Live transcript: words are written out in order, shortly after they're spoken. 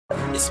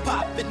It's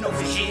poppin'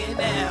 over here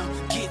now.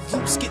 Get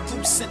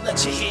loose and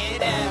let your hair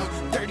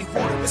down. Dirty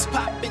water is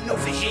poppin'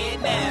 over here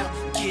now.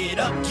 Get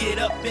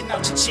up and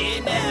out your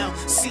chair now.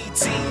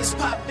 CT is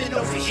poppin'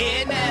 over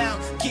here now.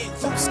 Get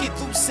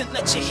loose and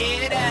let your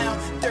hair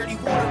down. Dirty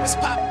water is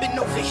poppin'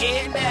 over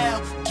here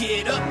now.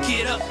 Get up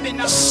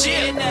and out your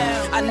chair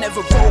now. I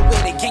never roll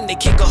with a gang, the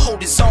king can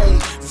hold his own.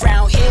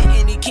 Round here,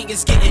 any king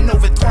is getting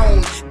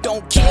overthrown.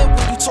 Don't care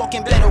when you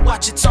talking, better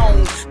watch your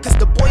tone. Cause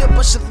the boy will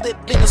bust your lip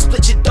and he'll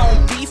split your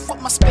dome. Beef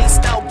with my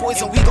spaced out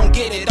boys and we gon'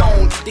 get it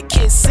on. The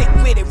kid's sick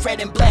with it, red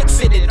and black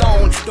fitted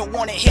on. Don't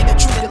wanna hear the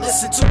truth and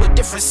listen to a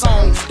different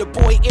song. The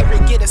boy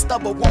irritated,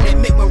 stubborn, won't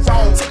admit we're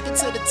wrong. Take it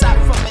to the top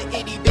from an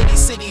itty bitty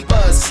city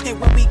buzz. And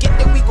when we get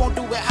there, we gon'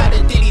 do it how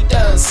the ditty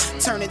does.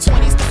 Turning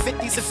 20s to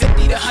 50s and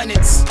 50 to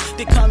 100s.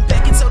 They come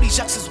back and tell these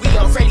youngsters we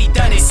already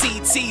done it.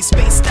 CT,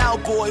 spaced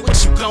out boy,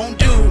 what you gon'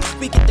 do?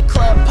 We get the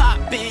club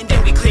poppin',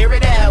 then we clear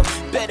it out.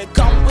 Better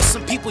come with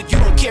some people you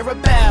don't care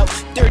about.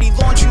 Dirty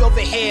laundry over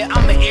here,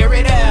 I'ma air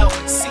it out.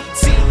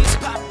 CT is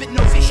poppin'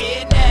 over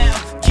here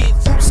now. Get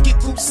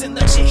loose and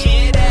let your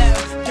hair down.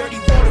 Dirty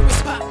water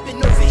is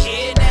poppin' over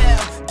here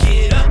now.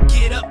 Get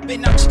up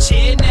and out your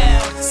chair now.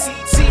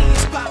 CT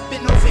is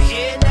poppin' over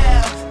here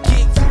now.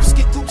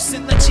 Get loose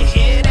and let your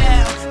hair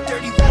down.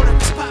 Dirty water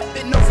is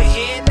poppin' over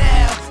here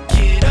now.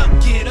 Get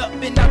up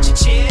and out your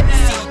chair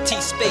now.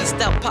 CT spaced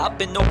out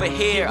poppin' over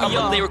here. I'm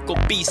a lyrical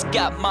beast,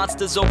 got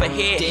monsters over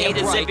here. Damn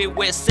Haters right.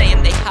 everywhere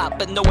saying they hot,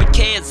 but no one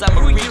cares.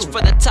 I'ma reach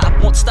for the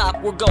top, won't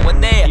stop, we're going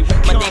there.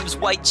 My name's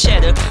White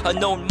Cheddar, a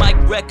known mic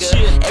wrecker.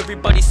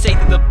 Everybody say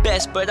they're the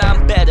best, but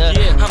I'm better.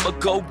 I'm a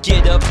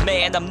go-getter,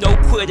 man, I'm no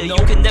quitter. You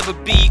can never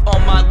be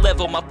on my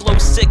level, my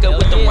flow's sicker.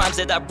 With the rhymes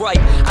that I write,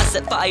 I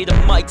set fire to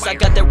mics. I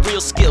got that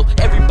real skill,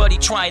 everybody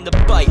trying to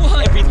bite.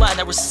 Every line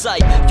I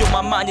recite, yo,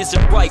 my mind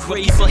isn't right.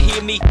 When people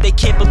hear me, they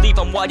can't believe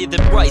I'm whiter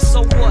than rice.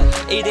 So what?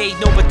 It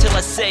ain't over till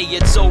I say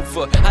it's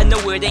over. I know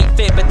it ain't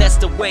fair, but that's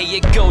the way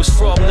it goes.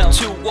 From the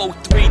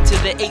 203 to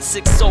the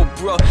 860,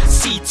 bro.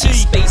 CT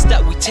spaced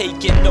out, we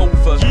taking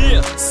over.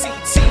 Yeah.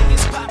 CT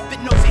is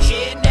poppin' over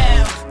here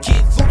now.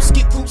 Get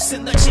loose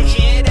and let your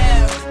hair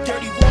down.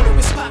 Dirty water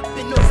is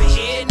poppin' over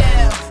here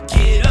now.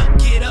 Get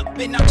up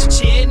and out your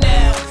chair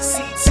now.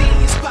 CT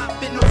is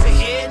poppin' over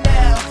here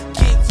now.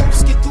 Get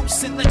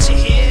loose and let your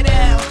hair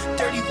down.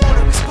 Dirty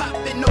water is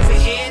poppin' over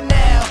here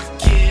now.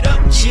 Get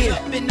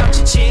up and out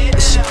your chair now.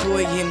 It's your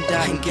boy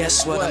M.Dot, and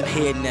guess what? I'm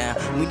here now.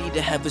 We need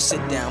to have a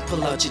sit down,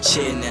 pull out your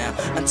chair now.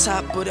 On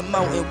top of the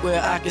mountain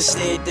where I can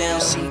stare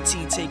down.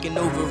 CT taking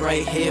over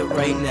right here,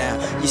 right now.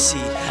 You see,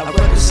 I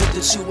represent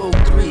the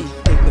 203.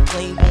 Think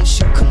McLean won't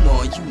shoot? Come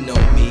on, you know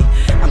me.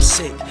 I'm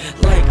sick,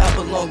 like I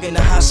belong in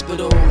the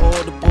hospital.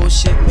 All the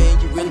bullshit,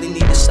 man, you really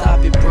need to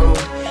stop it, bro.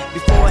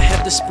 Before I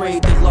have to spray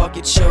the lock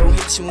at show,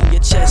 hit you in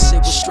your chest, it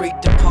will straight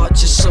depart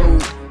your soul.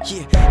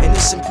 Yeah, and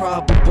it's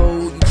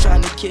improbable. You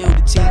trying to kill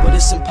the team, but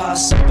it's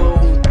impossible.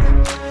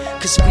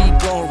 Cause we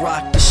gon'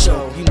 rock the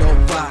show, you know,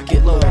 rock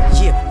it low.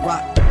 Yeah,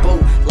 rock the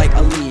boat like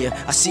Aaliyah.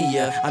 I see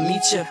ya, I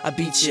meet ya, I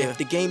beat ya. If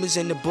the game is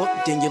in the book,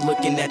 then you're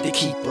looking at the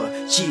keeper.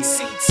 Yeah.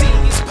 CT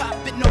is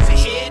poppin' over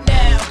here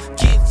now.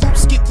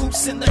 Get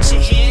loose and let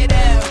your hair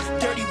down.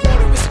 Dirty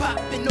water is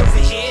poppin' over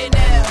here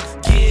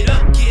now.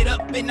 Get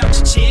up and out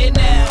your chair now.